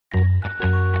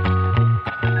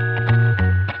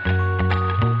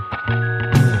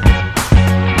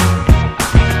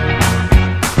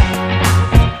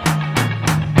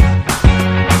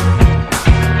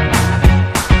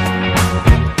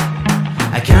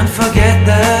can't forget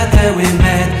the day we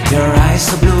met. Your eyes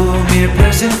so blue, me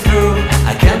pressing through.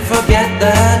 I can't forget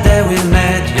the day we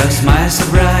met. Your smile so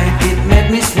bright, it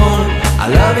made me swoon. Our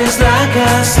love is like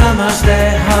a summer's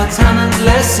day, hot and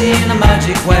endless in a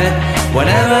magic way.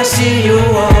 Whenever I see you,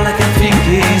 all I can think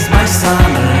is my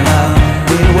summer love.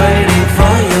 Been waiting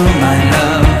for you, my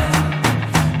love.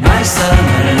 My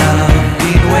summer love.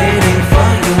 Been waiting for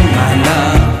you, my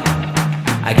love.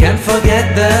 I can't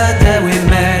forget the day we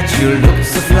met. You looked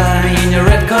so fly in your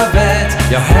red Corvette.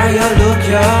 Your hair, your look,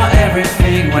 your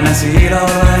everything. When I see it all,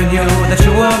 I knew that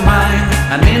you were mine.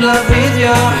 I'm in love with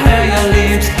your hair, your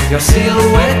lips, your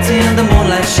silhouette in the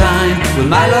moonlight shine. With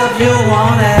my love you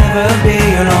won't ever be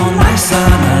alone. My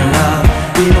summer